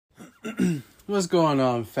What's going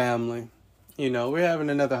on, family? We're having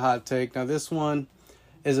another hot take. Now, this one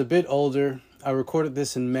is a bit older. I recorded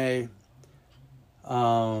this in May.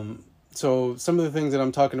 So some of the things that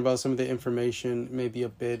I'm talking about, some of the information may be a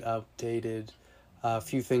bit outdated. A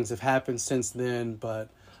few things have happened since then, but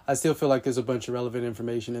I still feel like there's a bunch of relevant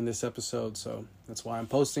information in this episode, so that's why I'm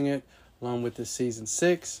posting it, along with this season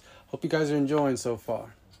 6. Hope you guys are enjoying so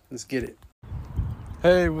far. Let's get it.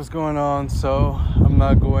 Hey, what's going on? So I'm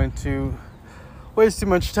not going to waste too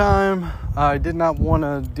much time. I did not want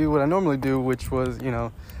to do what I normally do, which was,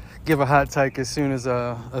 give a hot take as soon as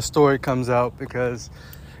a story comes out, because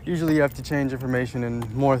usually you have to change information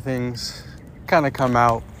and more things kind of come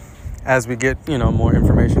out as we get, more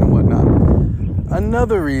information and whatnot.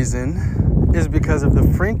 Another reason is because of the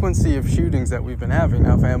frequency of shootings that we've been having.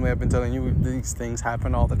 Now, family, I've been telling you these things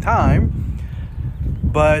happen all the time,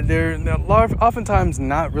 but they're oftentimes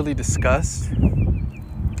not really discussed.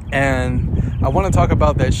 And I want to talk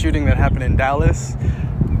about that shooting that happened in Dallas.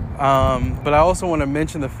 But I also want to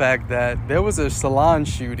mention the fact that there was a salon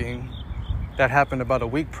shooting that happened about a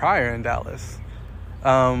week prior in Dallas,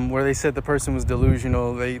 where they said the person was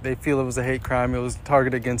delusional. They feel it was a hate crime. It was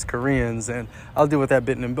targeted against Koreans, and I'll deal with that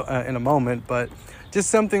bit in a moment. But just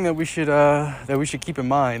something that we should keep in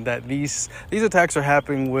mind, that these attacks are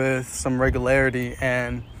happening with some regularity,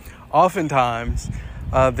 and oftentimes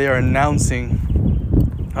they are announcing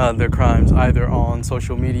their crimes either on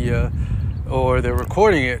social media or they're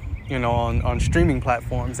recording it, on streaming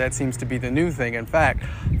platforms. That seems to be the new thing. In fact,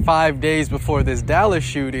 5 days before this Dallas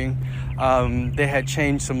shooting, they had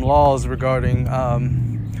changed some laws regarding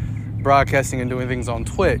broadcasting and doing things on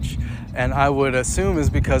Twitch. And I would assume is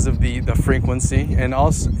because of the frequency and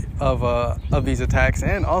also of these attacks,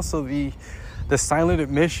 and also the silent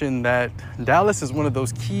admission that Dallas is one of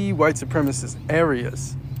those key white supremacist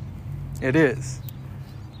areas. It is.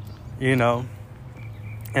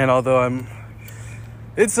 And although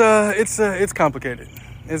it's complicated.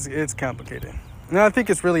 It's complicated. Now, I think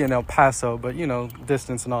it's really in El Paso, but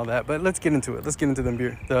distance and all that. But let's get into it. Let's get into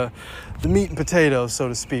the meat and potatoes, so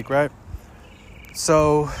to speak, right?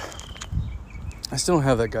 So I still don't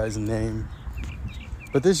have that guy's name,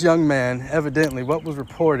 but this young man, evidently, what was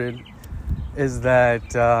reported is that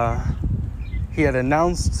he had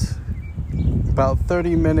announced about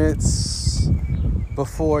 30 minutes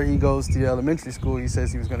before he goes to the elementary school, he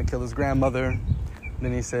says he was going to kill his grandmother.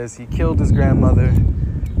 Then he says he killed his grandmother.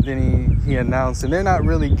 Then he announced, and they're not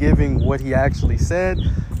really giving what he actually said.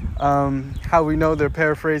 How we know they're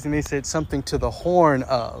paraphrasing, they said something to the horn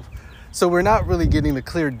of. So we're not really getting the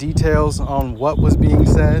clear details on what was being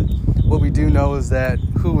said. What we do know is that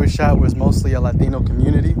who was shot was mostly a Latino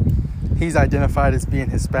community. He's identified as being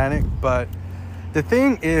Hispanic. But the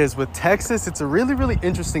thing is, with Texas, it's a really, really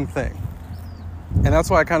interesting thing. And that's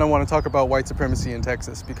why I kind of want to talk about white supremacy in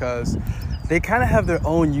Texas, because they kind of have their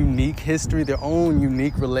own unique history, their own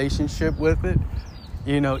unique relationship with it.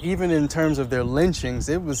 Even in terms of their lynchings,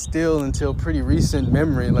 it was still until pretty recent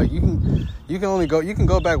memory. Like you can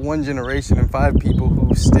go back one generation and find people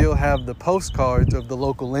who still have the postcards of the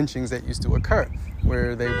local lynchings that used to occur,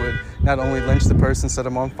 where they would not only lynch the person, set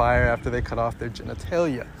them on fire after they cut off their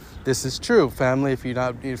genitalia. This is true, family. If you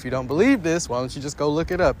don't believe this, why don't you just go look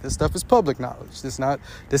it up? This stuff is public knowledge.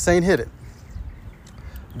 This ain't hidden.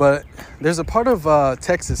 But there's a part of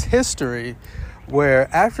Texas history where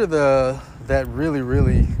after that really,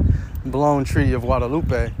 really blown Treaty of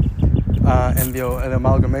Guadalupe and the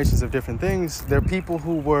amalgamations of different things, there are people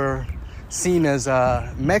who were seen as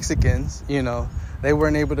Mexicans. They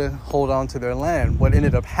weren't able to hold on to their land. What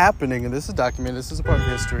ended up happening, and this is documented, this is a part of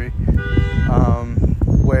history,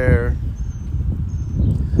 where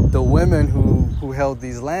the women who held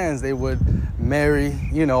these lands, they would marry,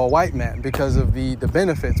 a white man because of the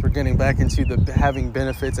benefits. We're getting back into having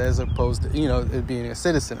benefits as opposed to, it being a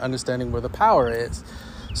citizen, understanding where the power is.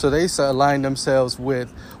 So they aligned themselves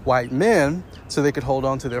with white men so they could hold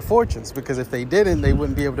on to their fortunes, because if they didn't, they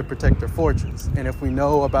wouldn't be able to protect their fortunes. And if we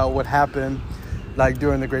know about what happened, like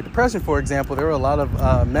during the Great Depression, for example, there were a lot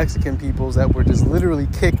of Mexican peoples that were just literally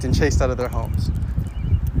kicked and chased out of their homes.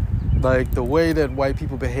 Like the way that white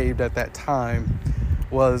people behaved at that time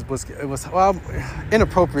was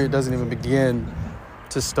inappropriate. Doesn't even begin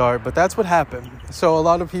to start, but that's what happened. So a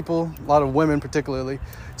lot of people, a lot of women particularly,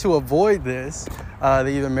 to avoid this,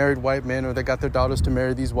 they either married white men or they got their daughters to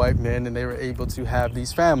marry these white men, and they were able to have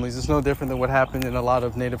these families. It's no different than what happened in a lot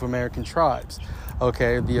of Native American tribes.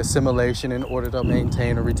 Okay, the assimilation in order to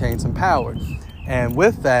maintain or retain some power. And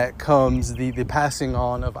with that comes the passing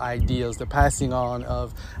on of ideals, the passing on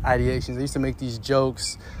of ideations. They used to make these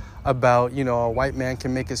jokes about, a white man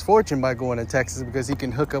can make his fortune by going to Texas because he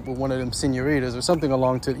can hook up with one of them senoritas or something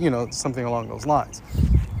something along those lines.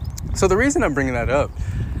 So the reason I'm bringing that up,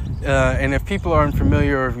 and if people aren't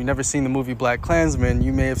familiar or if you've never seen the movie Black Klansman,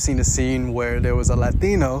 you may have seen a scene where there was a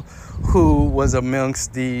Latino who was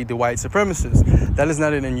amongst the white supremacists. That is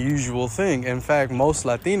not an unusual thing. In fact, most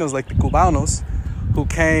Latinos, like the Cubanos, who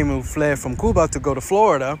fled from Cuba to go to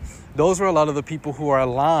Florida, those were a lot of the people who are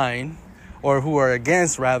aligned, or who are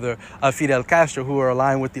against, rather, Fidel Castro, who are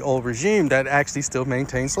aligned with the old regime that actually still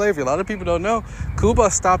maintains slavery. A lot of people don't know Cuba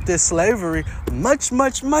stopped this slavery much,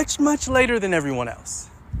 much, much, much later than everyone else.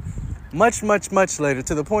 Much, much, much later,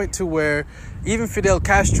 to the point to where even Fidel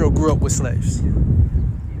Castro grew up with slaves.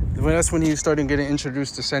 That's when he started getting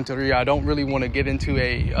introduced to Santeria. I don't really want to get into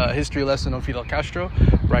a history lesson on Fidel Castro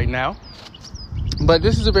right now, but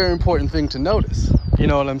this is a very important thing to notice. You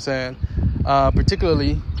know what I'm saying?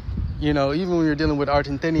 Particularly, even when you're dealing with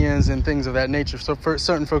Argentinians and things of that nature. So for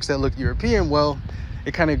certain folks that look European, well,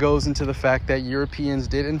 it kind of goes into the fact that Europeans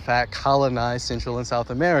did, in fact, colonize Central and South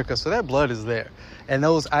America. So that blood is there. And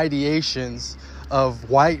those ideations of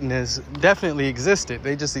whiteness definitely existed.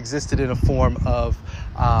 They just existed in a form of,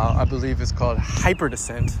 I believe it's called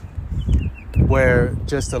hyperdescent, where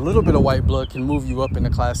just a little bit of white blood can move you up in the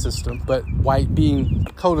class system. But being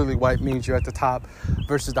totally white means you're at the top,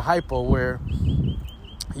 versus the hypo, where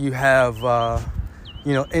you have,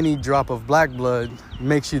 any drop of black blood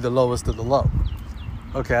makes you the lowest of the low.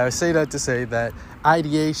 Okay, I say that to say that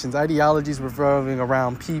ideologies revolving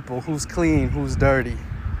around people, who's clean, who's dirty.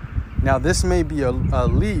 Now, this may be a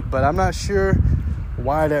leap, but I'm not sure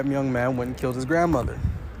why that young man went and killed his grandmother.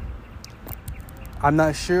 I'm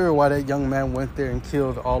not sure why that young man went there and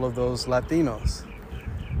killed all of those Latinos.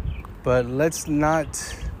 But let's not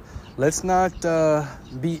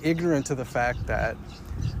be ignorant to the fact that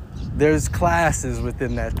there's classes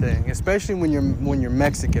within that thing, especially when you're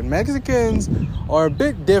Mexican. Mexicans are a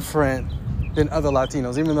bit different than other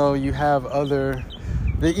Latinos, even though you have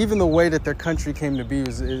even the way that their country came to be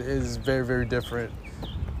is very, very different,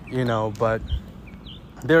 but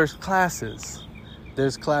there's classes.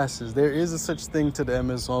 There's classes. There is a such thing to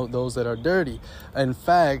them as those that are dirty. In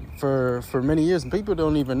fact, for many years, and people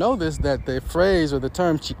don't even know this, that the phrase or the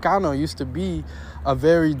term Chicano used to be a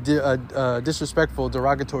very disrespectful,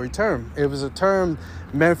 derogatory term. It was a term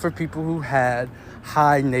meant for people who had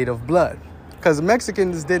high native blood. Because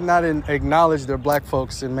Mexicans did not acknowledge their black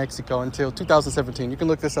folks in Mexico until 2017. You can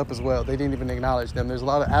look this up as well. They didn't even acknowledge them. There's a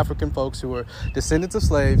lot of African folks who were descendants of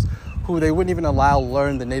slaves who they wouldn't even allow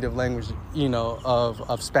learn the native language,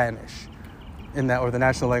 of Spanish, or the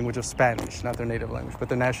national language of Spanish, not their native language, but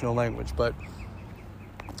the national language. But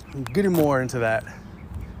getting more into that,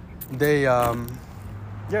 they, Oh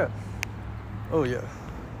yeah.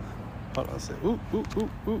 Hold on a second.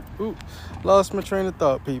 Ooh. Lost my train of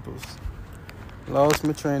thought, peoples. Lost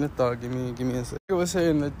my train of thought. Give me a second. I was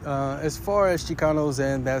saying that as far as Chicanos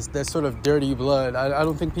and that sort of dirty blood, I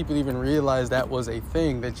don't think people even realize that was a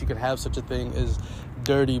thing, that you could have such a thing as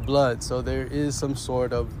dirty blood. So there is some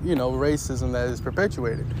sort of, racism that is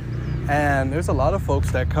perpetuated. And there's a lot of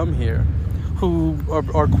folks that come here who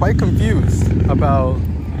are quite confused about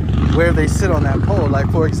where they sit on that pole. Like,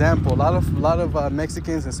 for example, a lot of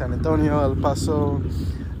Mexicans in San Antonio, El Paso,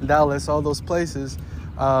 Dallas, all those places,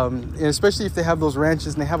 and especially if they have those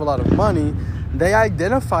ranches and they have a lot of money, they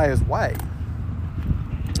identify as white.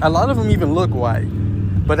 A lot of them even look white,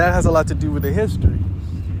 but that has a lot to do with the history.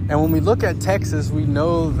 And when we look at Texas, we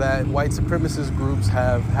know that white supremacist groups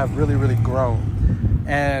have really, really grown.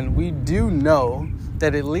 And we do know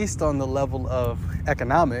that, at least on the level of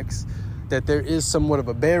economics, that there is somewhat of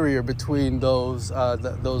a barrier between those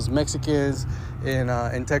Mexicans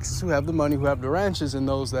in Texas who have the money, who have the ranches, and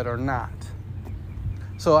those that are not.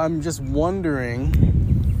 So I'm just wondering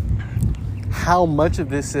how much of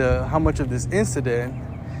this incident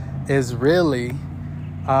is really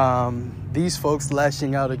these folks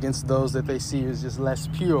lashing out against those that they see as just less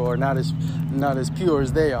pure, or not as pure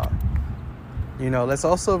as they are. I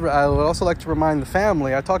would also like to remind the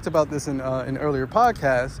family. I talked about this in earlier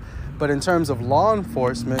podcasts, but in terms of law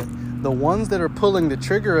enforcement, the ones that are pulling the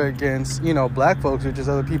trigger against, black folks or just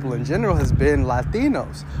other people in general has been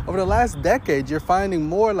Latinos. Over the last decade, you're finding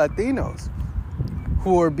more Latinos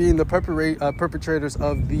who are being the perpetrators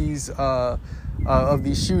of these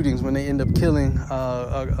shootings when they end up killing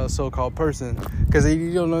a so-called person. Because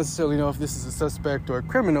you don't necessarily know if this is a suspect or a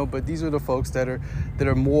criminal, but these are the folks that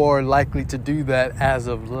are more likely to do that as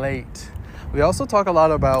of late. We also talk a lot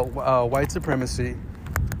about white supremacy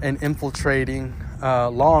and infiltrating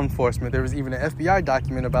law enforcement. There was even an FBI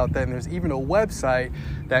document about that, and there's even a website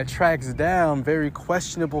that tracks down very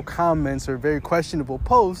questionable comments or very questionable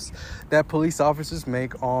posts that police officers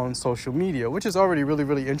make on social media, which is already really,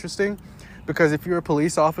 really interesting, because if you're a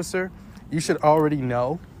police officer, you should already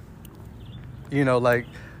know, like,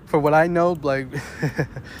 for what I know, like,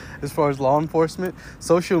 as far as law enforcement,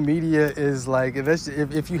 social media is like,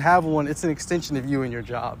 if you have one, it's an extension of you and your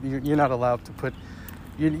job. You're not allowed to put,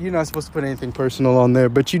 you're not supposed to put anything personal on there,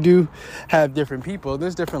 but you do have different people.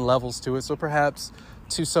 There's different levels to it. So perhaps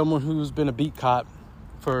to someone who's been a beat cop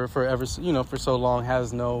for so long,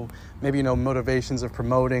 has no motivations of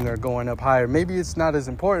promoting or going up higher. Maybe it's not as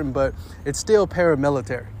important, but it's still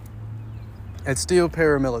paramilitary.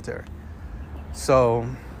 So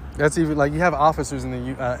that's even, like, you have officers in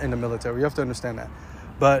the military. You have to understand that.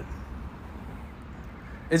 But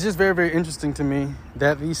it's just very, very interesting to me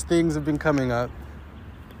that these things have been coming up.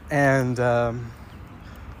 And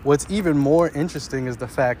what's even more interesting is the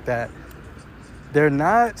fact that they're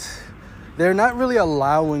not really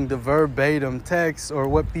allowing the verbatim text or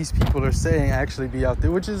what these people are saying actually be out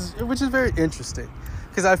there, which is very interesting.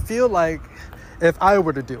 Because I feel like if I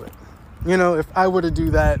were to do it, if I were to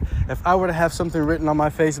do that, if I were to have something written on my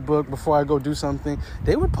Facebook before I go do something,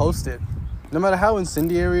 they would post it. No matter how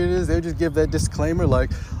incendiary it is, they would just give that disclaimer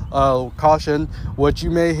like, caution, what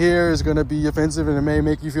you may hear is going to be offensive and it may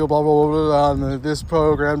make you feel blah, blah, blah, blah, blah, and this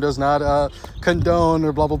program does not condone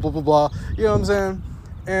or blah, blah, blah, blah, blah. You know what I'm saying?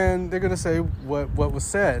 And they're going to say what was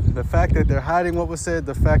said. The fact that they're hiding what was said,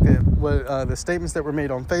 the fact that the statements that were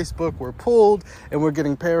made on Facebook were pulled and we're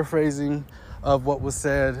getting paraphrasing of what was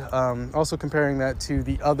said, also comparing that to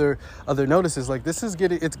the other notices, like,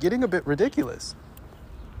 it's getting a bit ridiculous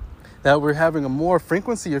that we're having a more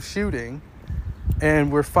frequency of shooting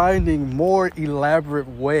and we're finding more elaborate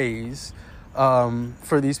ways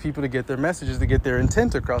for these people to get their messages, to get their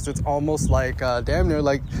intent across. It's almost like damn near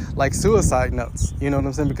like suicide notes, you know what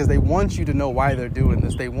I'm saying? Because they want you to know why they're doing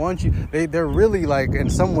this. They want you, they're really, like, in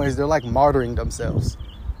some ways, they're like martyring themselves.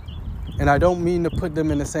 And I don't mean to put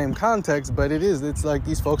them in the same context, but it's like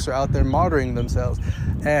these folks are out there martyring themselves.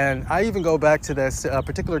 And I even go back to that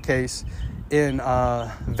particular case in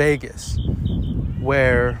Vegas,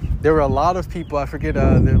 where there were a lot of people, I forget,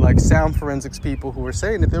 they're like sound forensics people, who were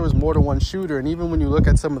saying that there was more than one shooter. And even when you look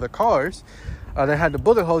at some of the cars that had the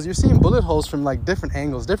bullet holes, you're seeing bullet holes from, like, different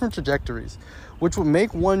angles, different trajectories, which would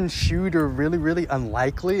make one shooter really, really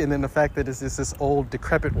unlikely. And then the fact that it's this old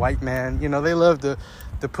decrepit white man, they love to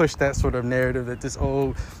push that sort of narrative that this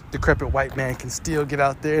old decrepit white man can still get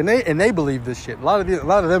out there, and they believe this shit. A lot of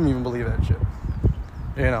them even believe that shit,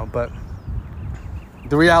 but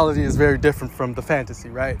the reality is very different from the fantasy,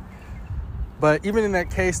 right? But even in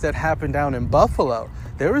that case that happened down in Buffalo,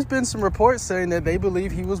 there has been some reports saying that they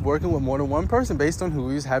believe he was working with more than one person based on who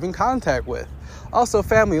he was having contact with. Also,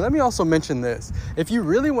 family, let me also mention this. If you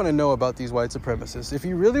really want to know about these white supremacists, if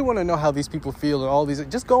you really want to know how these people feel and all these,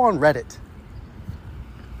 just go on Reddit.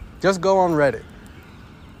 Just go on Reddit.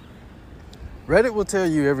 Reddit will tell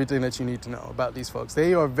you everything that you need to know about these folks.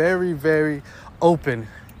 They are very, very open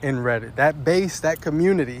in Reddit. That base, that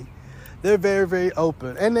community, they're very, very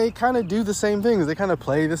open. And they kind of do the same things. They kind of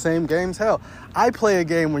play the same games. Hell, I play a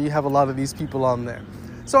game where you have a lot of these people on there.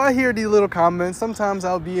 So I hear these little comments. Sometimes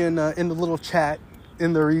I'll be in the little chat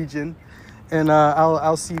in the region, and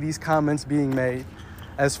I'll see these comments being made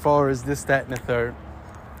as far as this, that, and the third.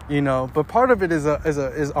 But part of it is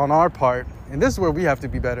on our part, and this is where we have to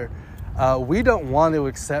be better. We don't want to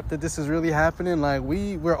accept that this is really happening. Like,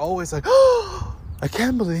 we're always like, oh, I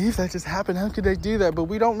can't believe that just happened. How could they do that? But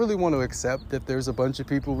we don't really want to accept that there's a bunch of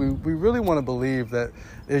people. We really want to believe that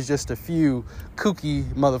there's just a few kooky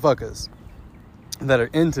motherfuckers that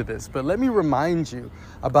are into this. But let me remind you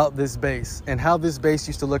about this base and how this base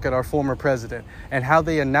used to look at our former president and how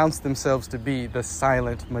they announced themselves to be the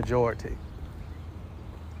silent majority.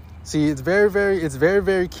 See, it's very,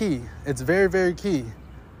 very key. It's very, very key.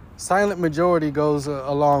 Silent majority goes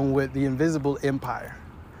along with the invisible empire.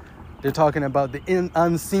 They're talking about the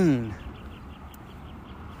unseen.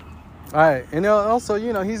 All right, and also,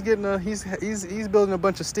 he's getting he's building a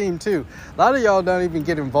bunch of steam too. A lot of y'all don't even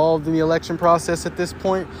get involved in the election process at this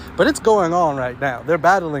point, but it's going on right now. They're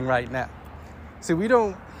battling right now. See, we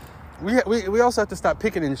also have to stop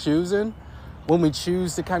picking and choosing when we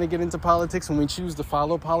choose to kind of get into politics, when we choose to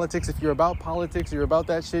follow politics. If you're about politics, you're about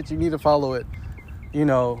that shit, you need to follow it,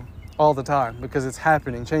 all the time, because it's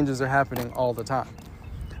happening. Changes are happening all the time.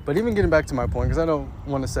 But even getting back to my point, because I don't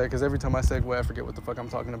want to say, because every time I segue, I forget what the fuck I'm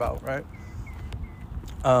talking about, right?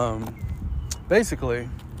 Basically,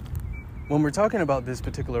 when we're talking about this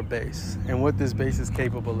particular base and what this base is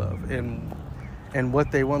capable of, and and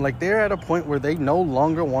what they want. Like, they're at a point where they no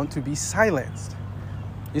longer want to be silenced.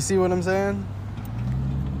 You see what I'm saying?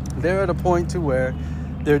 They're at a point to where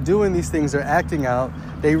they're doing these things, they're acting out.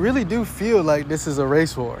 They really do feel like this is a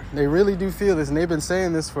race war. They really do feel this, and they've been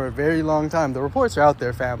saying this for a very long time. The reports are out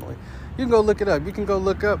there, family. You can go look it up. You can go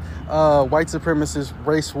look up white supremacist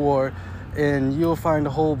race war, and you'll find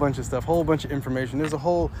a whole bunch of stuff, whole bunch of information. There's a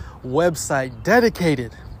whole website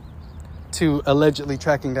dedicated to allegedly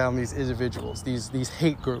tracking down these individuals, these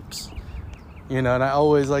hate groups. You know, and I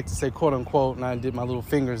always like to say, quote unquote, and I did my little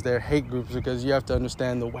fingers there, hate groups, because you have to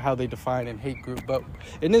understand how they define a hate group. But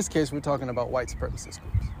in this case, we're talking about white supremacist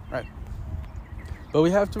groups, right? But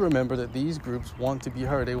we have to remember that these groups want to be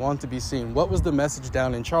heard. They want to be seen. What was the message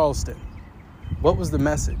down in Charleston? What was the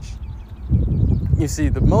message? You see,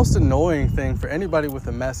 the most annoying thing for anybody with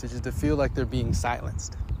a message is to feel like they're being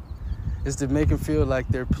silenced. Is to make them feel like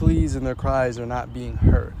their pleas and their cries are not being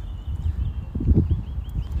heard.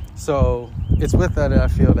 So it's with that I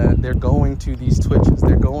feel that they're going to these twitches.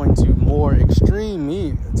 They're going to more extreme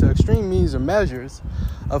means or measures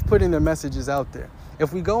of putting their messages out there.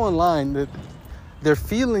 If we go online, their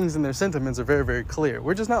feelings and their sentiments are very, very clear.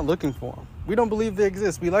 We're just not looking for them. We don't believe they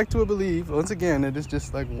exist. We like to believe, once again, it is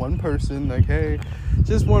just like one person, like, hey,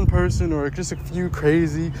 just one person, or just a few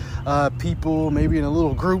crazy people, maybe in a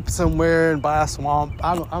little group somewhere and by a swamp.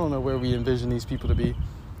 I don't know where we envision these people to be.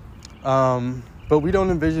 But we don't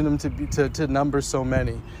envision them to number so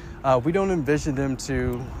many. We don't envision them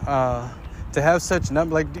to have such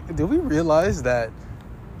number. Like, do we realize that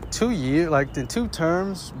 2 years, like in 2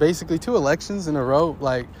 terms, basically 2 elections in a row,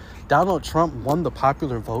 like Donald Trump won the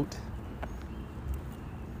popular vote?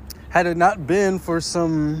 Had it not been for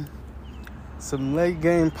some late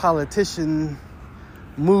game politician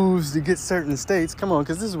moves to get certain states, come on,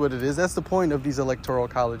 because this is what it is. That's the point of these electoral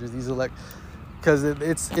colleges, because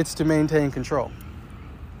it's to maintain control.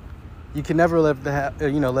 You can never let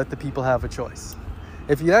the people have a choice.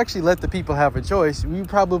 If you actually let the people have a choice, you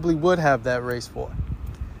probably would have that race war,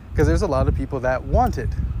 because there's a lot of people that want it,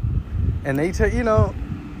 and they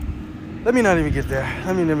let me not even get there.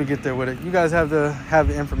 Let me never get there with it. You guys have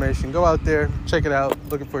the information. Go out there, check it out,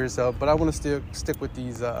 look it for yourself. But I want to stick with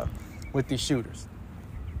these shooters.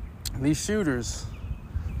 These shooters.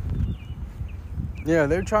 Yeah,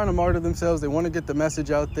 they're trying to martyr themselves. They want to get the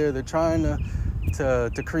message out there. They're trying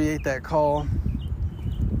to create that call.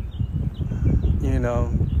 You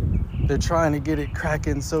know, they're trying to get it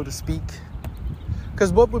cracking, so to speak.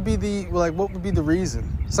 Because what would be the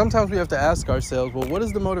reason? Sometimes we have to ask ourselves, well, what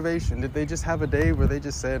is the motivation? Did they just have a day where they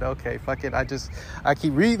just said, okay, fuck it. I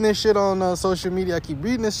keep reading this shit on social media. I keep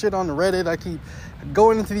reading this shit on Reddit. I keep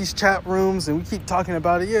going into these chat rooms and we keep talking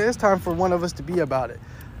about it. Yeah, it's time for one of us to be about it.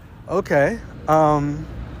 Okay.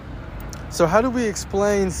 So how do we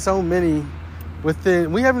explain so many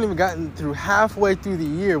we haven't even gotten through halfway through the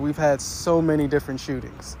year. We've had so many different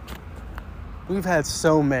shootings. We've had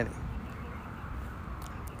so many.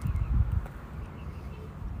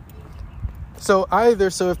 So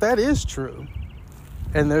if that is true,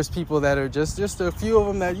 and there's people that are just a few of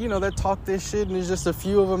them that, that talk this shit, and there's just a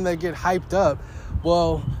few of them that get hyped up,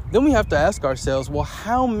 well, then we have to ask ourselves, well,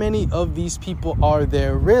 how many of these people are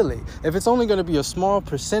there really? If it's only going to be a small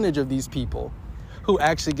percentage of these people who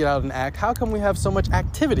actually get out and act, how come we have so much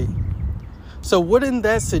activity? So wouldn't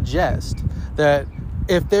that suggest that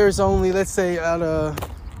if there's only, let's say, out of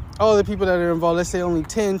all the people that are involved, let's say only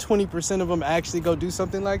 10, 20% of them actually go do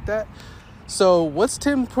something like that? So what's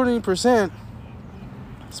 10, 20%?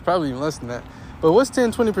 It's probably even less than that. But what's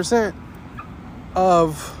 10, 20%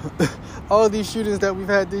 of all of these shootings that we've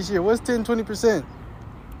had this year? What's 10, 20%?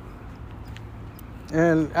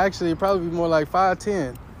 And actually, it'd probably be more like 5,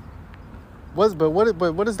 10. But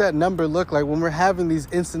what does that number look like when we're having these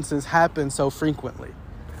instances happen so frequently?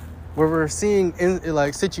 Where we're seeing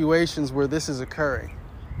situations where this is occurring.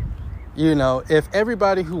 If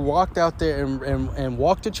everybody who walked out there and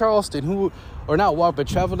walked to Charleston,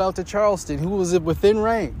 traveled out to Charleston, who was within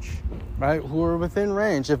range, right? Who were within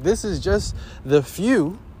range. If this is just the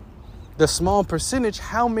few, the small percentage,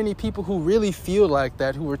 how many people who really feel like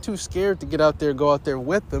that, who are too scared to get out there, go out there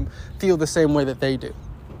with them, feel the same way that they do?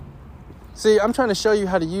 See, I'm trying to show you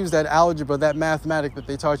how to use that algebra, that mathematics that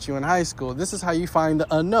they taught you in high school. This is how you find the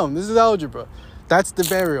unknown. This is algebra. That's the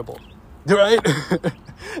variable, right?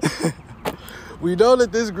 We know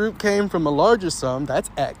that this group came from a larger sum. That's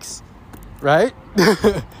X, right?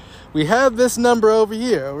 We have this number over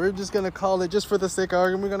here. We're just going to call it, just for the sake of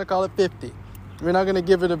argument, we're going to call it 50. We're not going to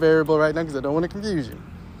give it a variable right now because I don't want to confuse you.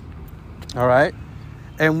 All right?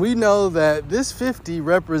 And we know that this 50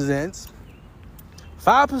 represents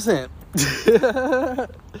 5%.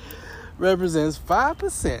 represents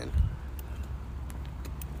 5%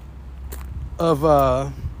 of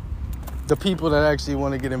the people that actually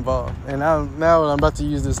want to get involved. And now I'm about to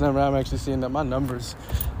use this number, I'm actually seeing that my numbers,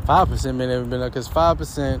 5% may never been up, because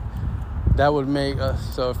 5%, that would make,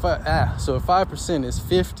 so if 5% is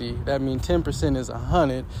 50, that means 10% is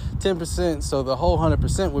 100. 10%, so the whole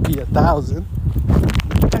 100% would be 1,000.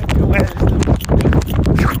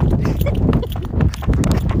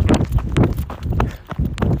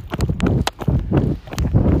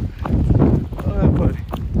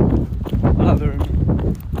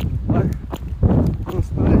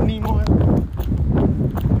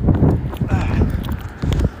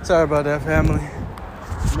 Sorry about that, family.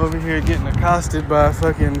 I'm over here getting accosted by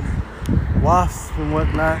fucking wasps and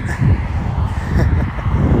whatnot.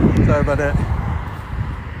 Sorry about that.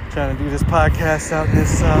 Trying to do this podcast out in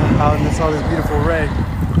all this beautiful rain.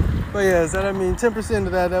 But yeah, so I mean, 10%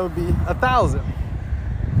 of that would be 1,000.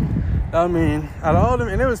 I mean, out of all them,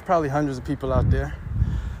 and there was probably hundreds of people out there,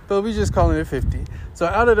 but we just calling it 50. So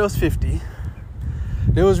out of those 50,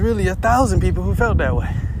 there was really 1,000 people who felt that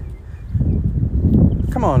way.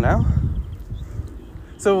 Come on now.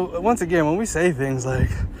 So once again, when we say things like,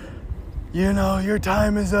 you know, your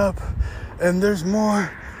time is up and there's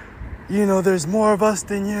more, you know, there's more of us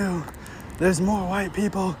than you. There's more white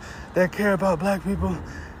people that care about black people.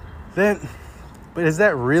 But is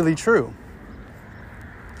that really true?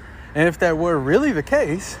 And if that were really the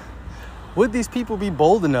case, would these people be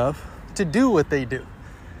bold enough to do what they do?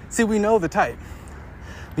 See, we know the type.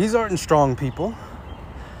 These aren't strong people.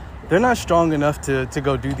 They're not strong enough to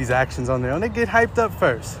go do these actions on their own. They get hyped up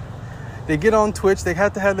first. They get on Twitch. They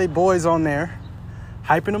have to have their boys on there,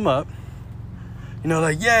 hyping them up. You know,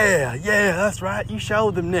 like, yeah, that's right. You show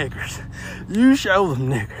them niggers. You show them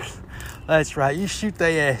niggers. That's right. You shoot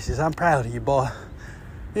their asses. I'm proud of you, boy.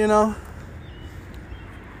 You know?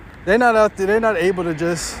 They're not out there. They're not able to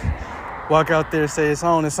just walk out there and say it's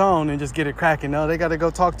on, and just get it cracking. No, they got to go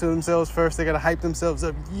talk to themselves first. They got to hype themselves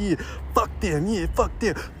up. Yeah, fuck them. Yeah, fuck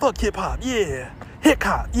them. Fuck hip-hop. Yeah.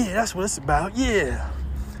 Hip-hop. Yeah, that's what it's about. Yeah.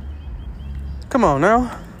 Come on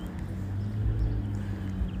now.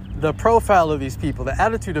 The profile of these people, the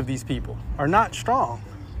attitude of these people are not strong.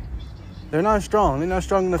 They're not strong. They're not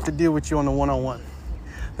strong enough to deal with you on a one-on-one.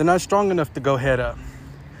 They're not strong enough to go head up.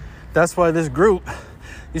 That's why this group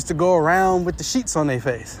used to go around with the sheets on their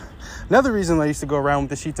face. Another reason they used to go around with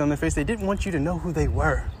the sheets on their face, they didn't want you to know who they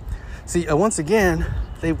were. See, once again,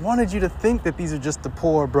 they wanted you to think that these are just the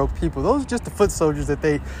poor, broke people. Those are just the foot soldiers that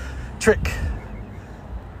they trick.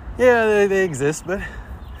 Yeah, they exist, but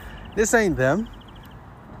this ain't them.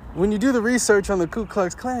 When you do the research on the Ku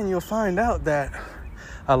Klux Klan, you'll find out that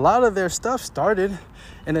a lot of their stuff started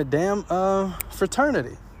in a damn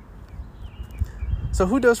fraternity. So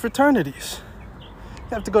who does fraternities?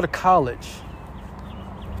 You have to go to college.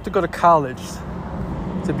 To go to college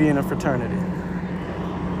to be in a fraternity.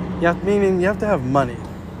 Meaning you have to have money.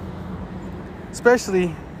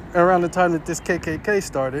 Especially around the time that this KKK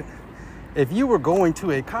started. If you were going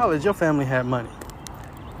to a college, your family had money.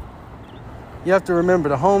 You have to remember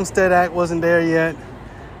the Homestead Act wasn't there yet.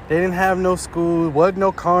 They didn't have no school. Wasn't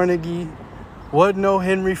no Carnegie. Wasn't no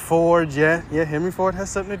Henry Ford yet. Yeah, Henry Ford has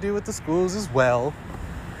something to do with the schools as well.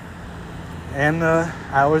 And the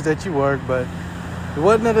hours that you work, but there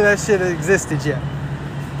wasn't none of that shit that existed yet.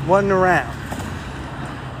 Wasn't around.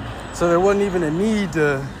 So there wasn't even a need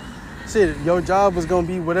to, shit, your job was going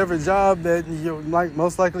to be whatever job that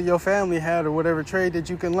most likely your family had or whatever trade that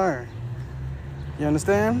you can learn. You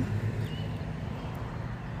understand?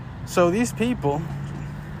 So these people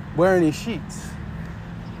wearing these sheets,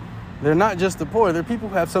 they're not just the poor. They're people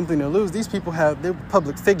who have something to lose. These people they're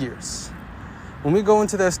public figures. When we go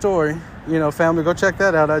into that story, you know, family, go check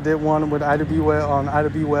that out. I did one with Ida B.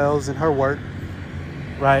 Wells and her work,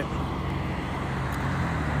 right?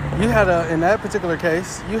 You had in that particular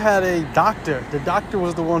case, you had a doctor. The doctor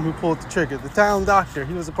was the one who pulled the trigger. The town doctor,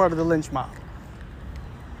 he was a part of the lynch mob.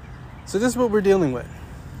 So this is what we're dealing with.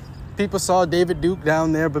 People saw David Duke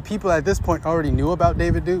down there, but people at this point already knew about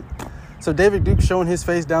David Duke. So David Duke showing his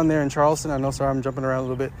face down there in Charleston. I know, sorry, I'm jumping around a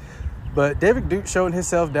little bit. But David Duke showing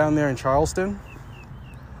himself down there in Charleston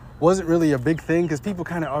wasn't really a big thing because people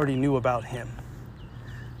kind of already knew about him.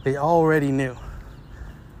 They already knew.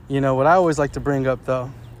 You know, what I always like to bring up,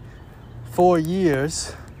 though, 4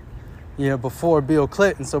 years, you know, before Bill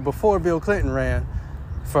Clinton. So before Bill Clinton ran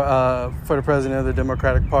for the president of the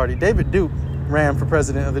Democratic Party, David Duke ran for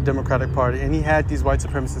president of the Democratic Party, and he had these white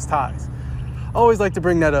supremacist ties. I always like to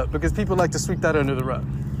bring that up because people like to sweep that under the rug.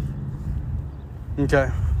 Okay,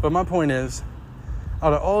 but my point is,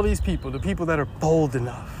 out of all these people, the people that are bold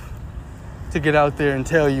enough to get out there and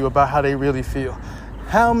tell you about how they really feel.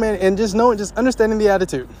 How many, and just understanding the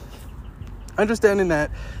attitude. Understanding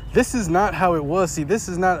that this is not how it was. See, this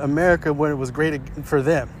is not America when it was great for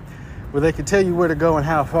them, where they could tell you where to go and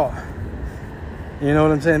how far. You know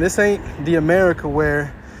what I'm saying? This ain't the America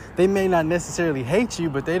where they may not necessarily hate you,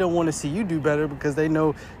 but they don't want to see you do better because they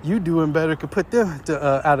know you doing better could put them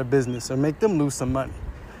out of business or make them lose some money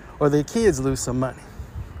or their kids lose some money.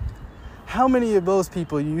 How many of those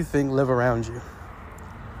people you think live around you?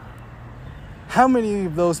 How many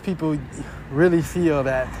of those people really feel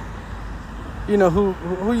that, you know,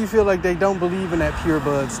 who you feel like they don't believe in that pure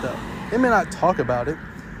blood stuff? They may not talk about it,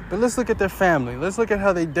 but let's look at their family. Let's look at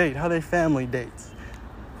how they date, how their family dates,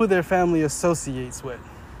 who their family associates with.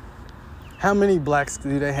 How many blacks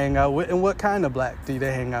do they hang out with, and what kind of black do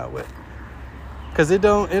they hang out with? Because it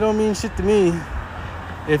don't mean shit to me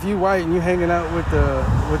if you white and you hanging out with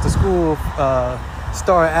the school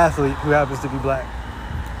star athlete who happens to be black.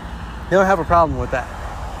 They don't have a problem with that.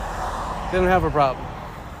 They don't have a problem.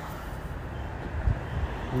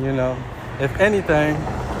 You know, if anything,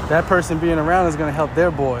 that person being around is going to help their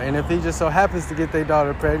boy. And if he just so happens to get their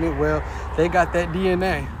daughter pregnant, well, they got that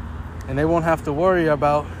DNA. And they won't have to worry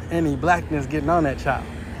about any blackness getting on that child.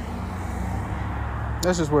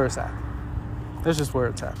 That's just where it's at. That's just where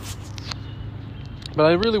it's at. But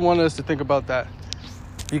I really wanted us to think about that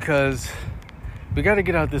because we got to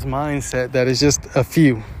get out this mindset that it's just a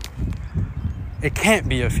few. It can't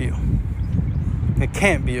be a few. It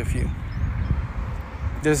can't be a few.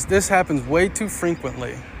 This happens way too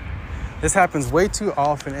frequently. This happens way too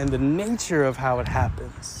often, and the nature of how it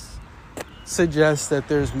happens suggests that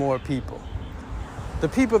there's more people. The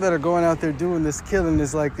people that are going out there doing this killing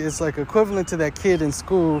is like, it's like equivalent to that kid in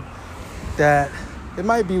school that it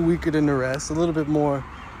might be weaker than the rest, a little bit more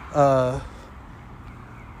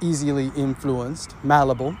easily influenced,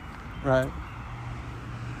 malleable, right?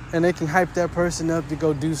 And they can hype that person up to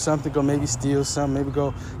go do something, go maybe steal something, maybe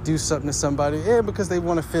go do something to somebody. Yeah, because they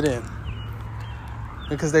want to fit in.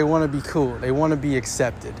 Because they want to be cool. They want to be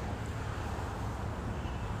accepted.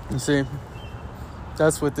 You see?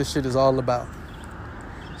 That's what this shit is all about.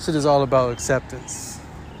 Shit is all about acceptance.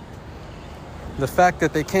 The fact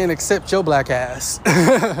that they can't accept your black ass.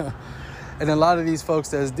 And a lot of these folks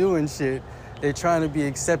that's doing shit, they're trying to be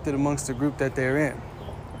accepted amongst the group that they're in.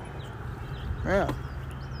 Yeah.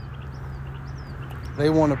 They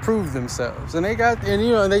want to prove themselves. And they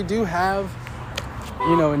do have,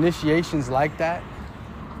 initiations like that.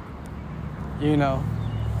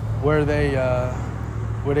 Where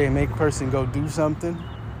they make person go do something.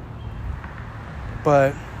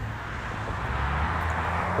 But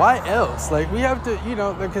why else? Like, we have to,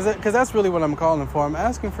 because that's really what I'm calling for. I'm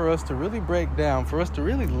asking for us to really break down, for us to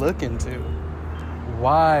really look into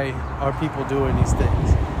why are people doing these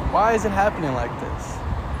things? Why is it happening like this?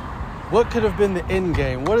 What could have been the end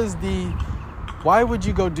game? Why would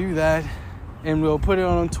you go do that and we'll put it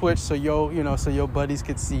on Twitch so your buddies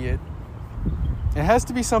could see it? It has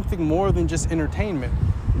to be something more than just entertainment,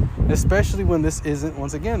 especially when this isn't,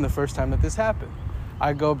 once again, the first time that this happened.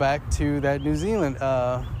 I go back to that New Zealand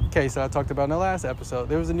case that I talked about in the last episode.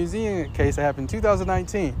 There was a New Zealand case that happened in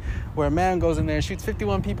 2019 where a man goes in there and shoots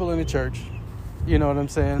 51 people in a church. You know what I'm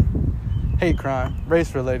saying? Hate crime,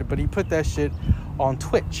 race related, but he put that shit on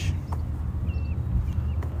Twitch.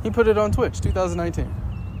 He put it on Twitch, 2019.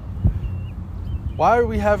 Why are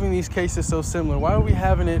we having these cases so similar? Why are we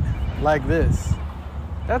having it like this?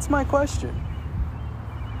 That's my question.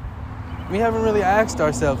 We haven't really asked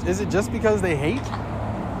ourselves, is it just because they hate?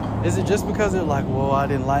 Is it just because they're like, whoa, I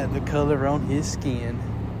didn't like the color on his skin?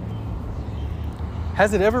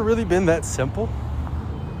 Has it ever really been that simple?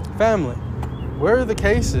 Family, where are the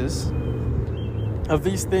cases of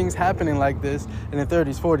these things happening like this in the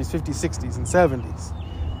 30s, 40s, 50s, 60s, and 70s?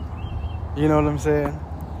 You know what I'm saying?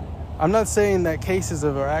 I'm not saying that cases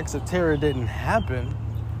of our acts of terror didn't happen,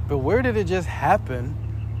 but where did it just happen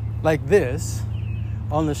like this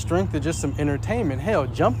on the strength of just some entertainment? Hell,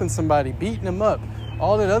 jumping somebody, beating them up,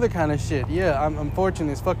 all that other kind of shit. Yeah,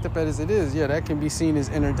 unfortunately, as fucked up as it is, yeah, that can be seen as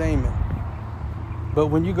entertainment. But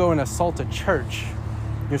when you go and assault a church,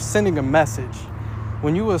 you're sending a message.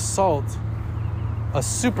 When you assault a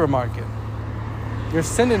supermarket, you're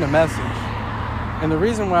sending a message. And the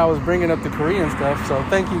reason why I was bringing up the Korean stuff, so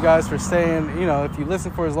thank you guys for saying, if you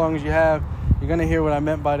listen for as long as you have, you're going to hear what I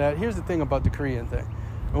meant by that. Here's the thing about the Korean thing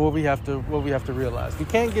and what we have to realize. We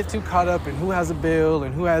can't get too caught up in who has a bill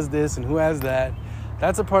and who has this and who has that.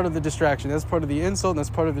 That's a part of the distraction. That's part of the insult and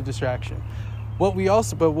that's part of the distraction. What we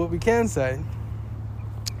can say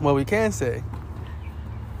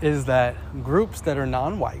is that groups that are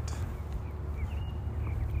non-white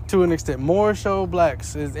to an extent. More so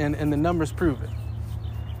blacks, and the numbers prove it.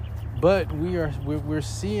 But we're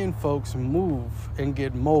seeing folks move and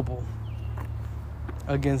get mobile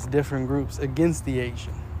against different groups, against the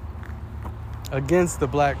Asian, against the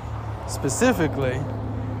black specifically.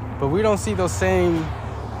 But we don't see those same,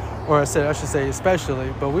 or I should say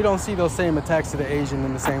especially, but we don't see those same attacks to the Asian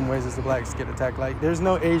in the same ways as the blacks get attacked. Like, there's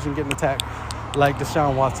no Asian getting attacked like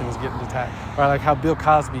Deshaun Watson is getting attacked, or like how Bill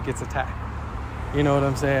Cosby gets attacked. You know what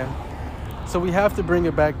I'm saying? So we have to bring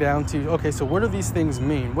it back down to, okay, so what do these things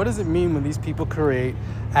mean? What does it mean when these people create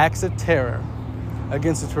acts of terror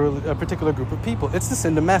against a particular group of people? It's to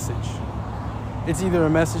send a message. It's either a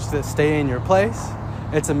message that stay in your place.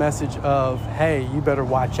 It's a message of, hey, you better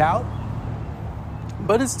watch out.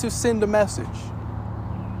 But it's to send a message.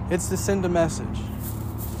 It's to send a message.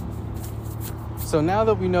 So now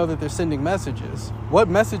that we know that they're sending messages, what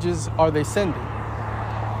messages are they sending?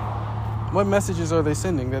 What messages are they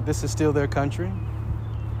sending? That this is still their country?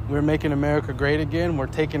 We're making America great again. We're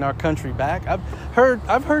taking our country back.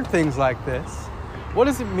 I've heard things like this. What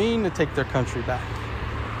does it mean to take their country back?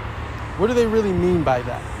 What do they really mean by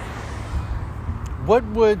that? What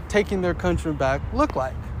would taking their country back look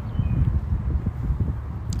like?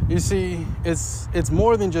 You see, it's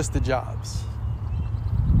more than just the jobs.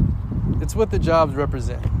 It's what the jobs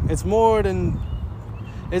represent. It's more than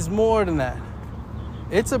that.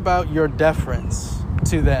 It's about your deference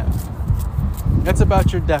to them. It's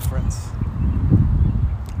about your deference.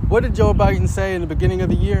 What did Joe Biden say in the beginning of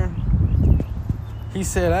the year? He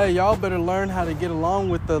said, hey, y'all better learn how to get along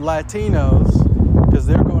with the Latinos because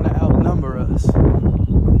they're going to outnumber us.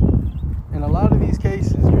 In a lot of these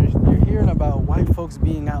cases, you're hearing about white folks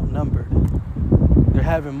being outnumbered. They're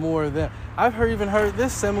having more of them. I've even heard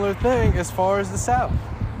this similar thing as far as the South.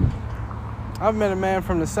 I've met a man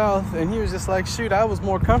from the South, and he was just like, shoot, I was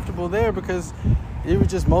more comfortable there because it was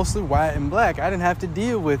just mostly white and black. I didn't have to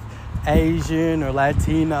deal with Asian or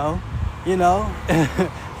Latino, you know.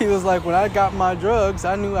 He was like, when I got my drugs,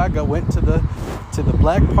 I knew I went to the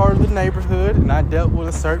black part of the neighborhood, and I dealt with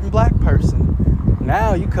a certain black person.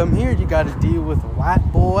 Now you come here, you got to deal with a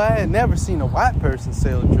white boy. I had never seen a white person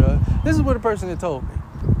sell a drug. This is what a person had told me.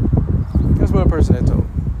 That's what a person had told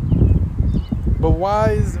me. But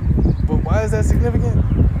why is that significant?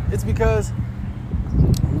 It's because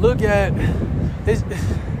look at it's,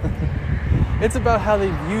 it's about how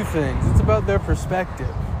they view things. It's about their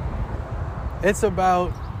perspective. It's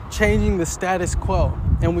about changing the status quo,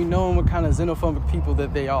 and we know what kind of xenophobic people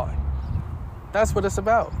that they are. That's what it's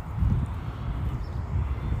about.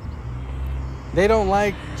 They don't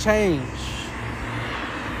like change.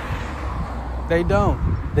 They don't.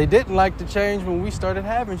 They didn't like the change when we started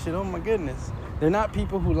having shit. Oh my goodness. They're not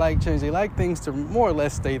people who like change. They like things to more or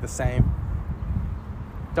less stay the same.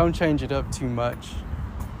 Don't change it up too much.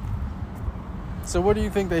 So what do you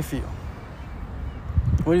think they feel?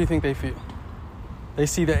 What do you think they feel? They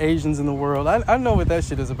see the Asians in the world. I know what that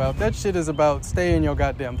shit is about. That shit is about stay in your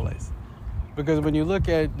goddamn place. Because when you look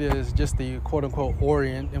at this, just the quote-unquote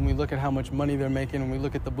Orient, and we look at how much money they're making, and we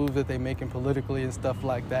look at the moves that they're making politically and stuff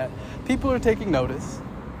like that, people are taking notice.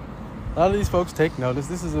 A lot of these folks take notice.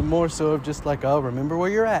 This is more so of just like, oh, remember where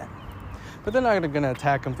you're at. But they're not going to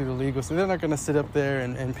attack them through the legal, so they're not going to sit up there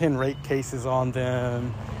and pin rape cases on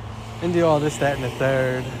them and do all this, that, and the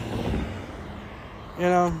third. You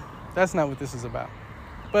know, that's not what this is about.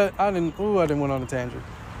 But I didn't went on a tangent.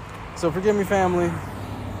 So forgive me, family.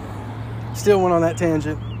 Still went on that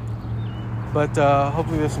tangent. But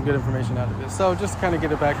hopefully there's some good information out of this. So just to kind of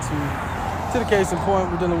get it back to the case in point,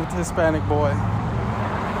 we're dealing with the Hispanic boy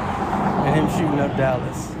and him shooting up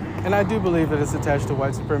Dallas. And I do believe that it's attached to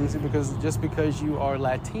white supremacy, because just because you are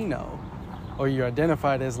Latino or you're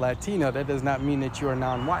identified as Latino, that does not mean that you are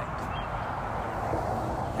non-white.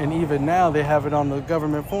 And even now they have it on the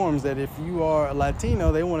government forms that if you are a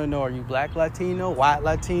Latino, they want to know, are you black Latino, white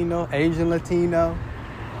Latino, Asian Latino?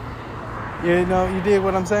 You know, you dig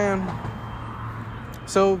what I'm saying?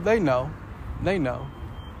 So they know.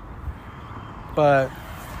 But,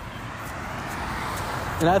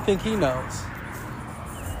 and I think he knows.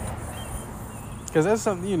 Because that's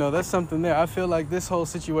something there. I feel like that whole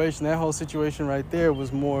situation right there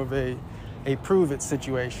was more of a prove it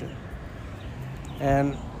situation.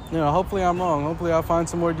 And, hopefully I'm wrong. Hopefully I'll find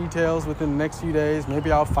some more details within the next few days.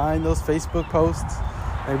 Maybe I'll find those Facebook posts.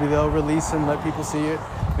 Maybe they'll release them, let people see it.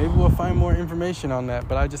 Maybe we'll find more information on that.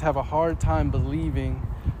 But I just have a hard time believing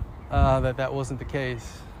that wasn't the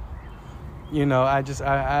case.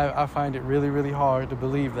 I find it really, really hard to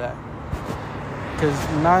believe that. Because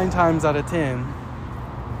 9 times out of 10,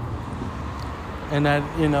 And that,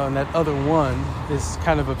 and that other one is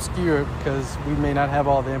kind of obscure because we may not have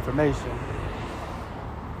all the information.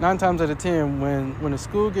 9 times out of 10, when a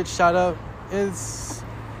school gets shot up, it's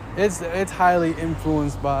highly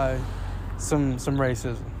influenced by some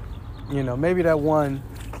racism. Maybe that one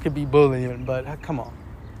could be bullying, but come on.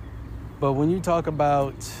 But when you talk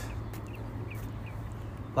about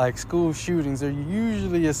like school shootings, there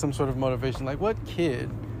usually is some sort of motivation. Like, what kid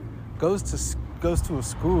goes to a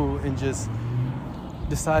school and just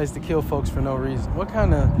decides to kill folks for no reason? What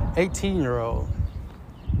kind of 18-year-old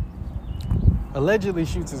allegedly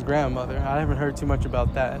shoots his grandmother? I haven't heard too much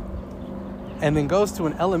about that. And then goes to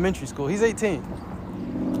an elementary school. He's 18.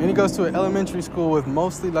 And he goes to an elementary school with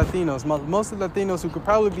mostly Latinos who could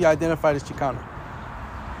probably be identified as Chicano.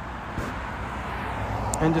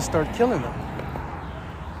 And just start killing them.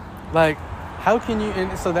 Like, how can you...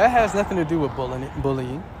 And so that has nothing to do with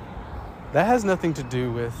bullying. That has nothing to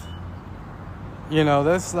do with...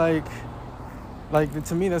 that's like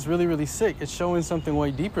to me, that's really, really sick. It's showing something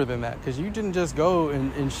way deeper than that. Because you didn't just go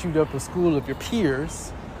and shoot up a school of your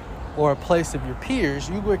peers or a place of your peers.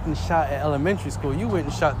 You went and shot at elementary school. You went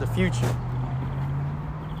and shot the future.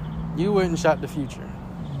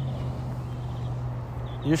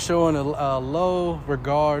 You're showing a low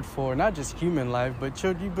regard for not just human life, but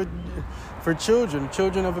for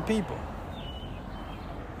children of a people.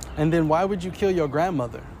 And then why would you kill your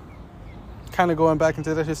grandmother? Kind of going back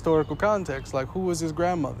into that historical context, like, who was his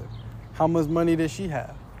grandmother? How much money did she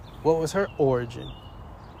have? What was her origin?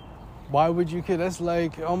 Why would you kill? That's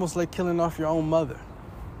almost like killing off your own mother.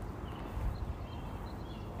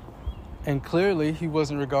 And clearly, he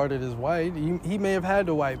wasn't regarded as white. He may have had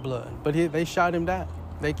the white blood, but they shot him down.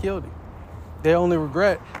 They killed him. Their only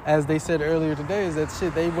regret, as they said earlier today, is that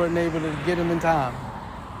they weren't able to get him in time.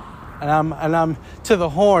 And I'm to the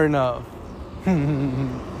horn of.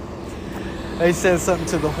 They said something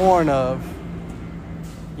to the horn of.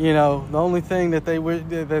 The only thing that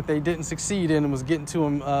they didn't succeed in was getting to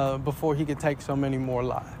him before he could take so many more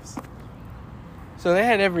lives. So they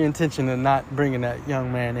had every intention of not bringing that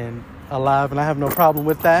young man in alive, and I have no problem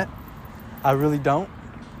with that. I really don't.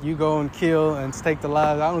 You go and kill and take the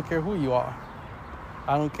lives. I don't care who you are.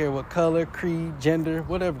 I don't care what color, creed, gender,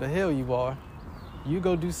 whatever the hell you are. You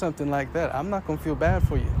go do something like that, I'm not going to feel bad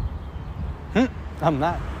for you. I'm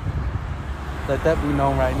not. Let that be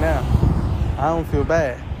known right now. I don't feel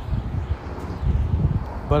bad.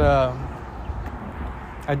 But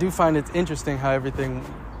I do find it interesting how everything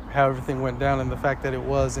went down, and the fact that it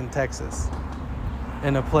was in Texas,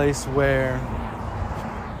 in a place where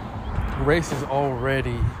race is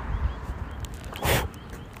already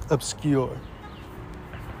obscure.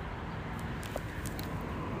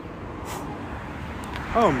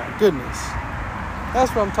 Oh my goodness.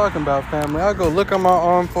 That's what I'm talking about, family. I go look on my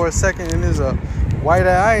arm for a second and there's a white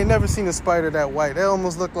eye. I ain't never seen a spider that white. They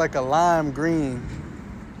almost look like a lime green.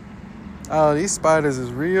 Oh, these spiders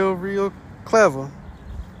is real clever.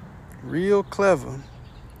 Real clever.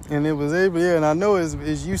 And it was able, and I know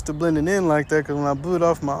it's used to blending in like that, because when I blew it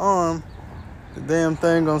off my arm, the damn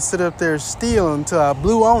thing gonna sit up there still until I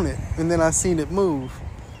blew on it, and then I seen it move.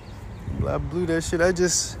 I blew that shit.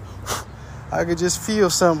 I could just feel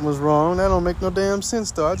something was wrong. That don't make no damn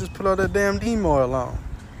sense, though. I just put all that damn DEEM oil on.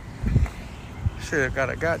 Shit, I got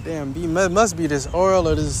a goddamn DEEM. It must be this oil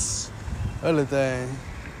or this other thing.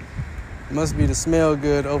 It must be the smell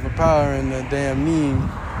good overpowering the damn neem.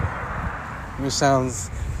 Which sounds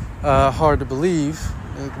hard to believe.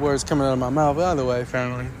 Words coming out of my mouth. But either way,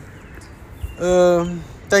 family.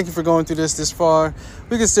 Thank you for going through this far.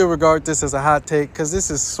 We can still regard this as a hot take, because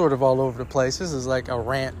this is sort of all over the place. This is like a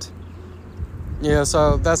rant. Yeah,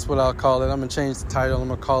 so that's what I'll call it. I'm going to change the title. I'm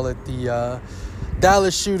going to call it the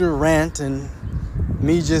Dallas Shooter Rant, and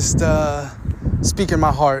me just speaking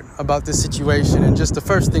my heart about this situation and just the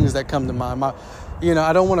first things that come to mind. I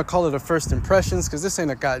don't want to call it a first impressions, because this ain't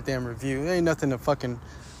a goddamn review. There ain't nothing to fucking...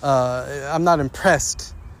 I'm not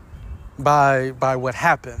impressed by what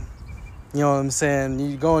happened. You know what I'm saying?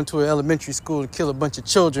 You go into an elementary school to kill a bunch of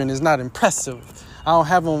children is not impressive. I don't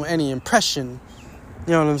have on any impression.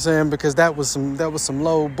 You know what I'm saying? Because that was some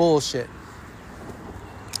low bullshit.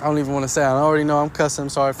 I don't even want to say it. I already know I'm cussing. I'm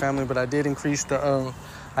sorry, family, but I did increase the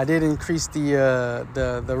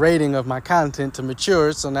rating of my content to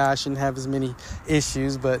mature, so now I shouldn't have as many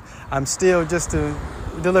issues. But I'm still, just to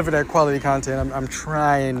deliver that quality content, I'm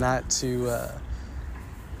trying not to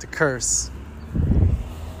curse.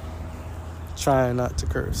 Trying not to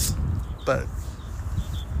curse. But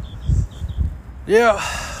yeah.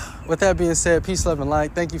 With that being said, peace, love, and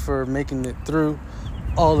light. Thank you for making it through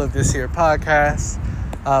all of this here podcast.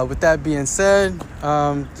 With that being said,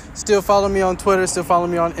 still follow me on Twitter, still follow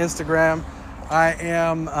me on Instagram. I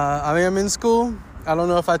am in school. I don't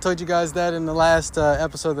know if I told you guys that in the last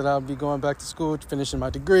episode that I'll be going back to school, finishing my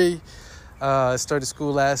degree. I started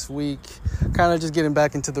school last week, kind of just getting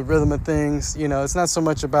back into the rhythm of things. You know, it's not so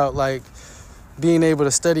much about like being able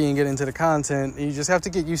to study and get into the content. You just have to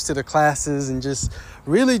get used to the classes and just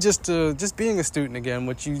really just being a student again,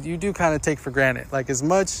 which you do kind of take for granted. Like as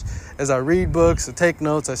much as I read books, I take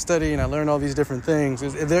notes, I study, and I learn all these different things,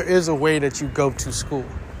 there is a way that you go to school,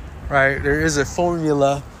 right? There is a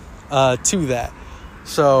formula to that.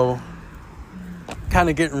 So kind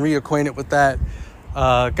of getting reacquainted with that.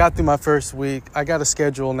 Got through my first week. I got a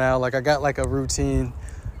schedule now. Like I got like a routine,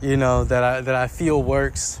 you know, that I feel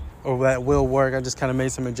works or that will work. I just kind of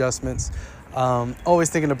made some adjustments. Always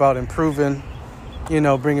thinking about improving, you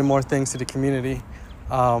know, bringing more things to the community.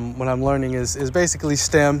 What I'm learning is basically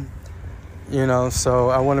STEM, you know, so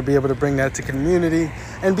I want to be able to bring that to community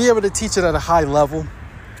and be able to teach it at a high level,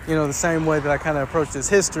 you know, the same way that I kind of approach this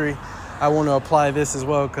history. I want to apply this as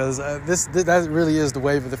well because that really is the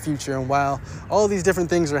wave of the future. And while all these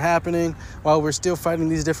different things are happening, while we're still fighting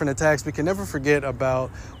these different attacks, we can never forget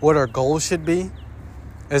about what our goals should be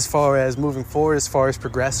as far as moving forward, as far as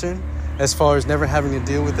progression, as far as never having to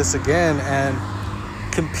deal with this again. And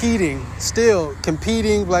competing,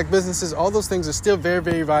 Black businesses, all those things are still very,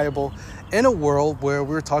 very viable in a world where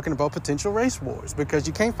we're talking about potential race wars because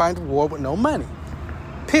you can't find a war with no money,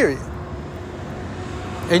 period.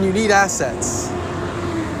 And you need assets.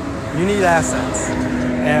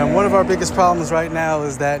 And one of our biggest problems right now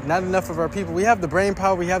is that not enough of our people, we have the brain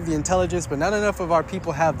power, we have the intelligence, but not enough of our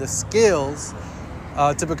people have the skills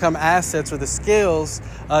to become assets or the skills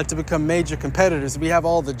to become major competitors. We have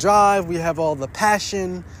all the drive, we have all the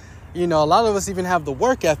passion. You know, a lot of us even have the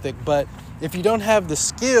work ethic, but if you don't have the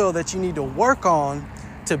skill that you need to work on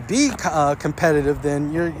to be competitive,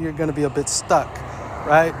 then you're going to be a bit stuck,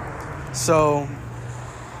 right? So,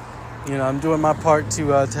 you know, I'm doing my part to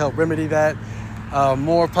help remedy that.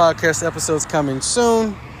 More podcast episodes coming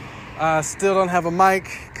soon. Still don't have a mic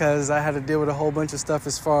because I had to deal with a whole bunch of stuff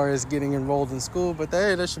as far as getting enrolled in school. But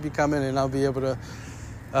hey, that should be coming, and I'll be able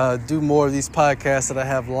to do more of these podcasts that I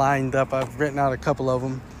have lined up. I've written out a couple of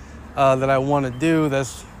them that I want to do.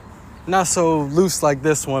 That's not so loose like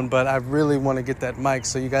this one, but I really want to get that mic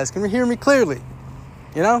so you guys can hear me clearly.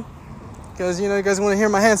 You know, because you guys want to hear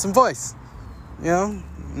my handsome voice. You know.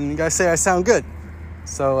 And you guys say I sound good.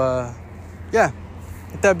 So, yeah.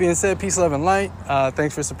 With that being said, peace, love, and light.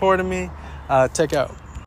 Thanks for supporting me. Check out.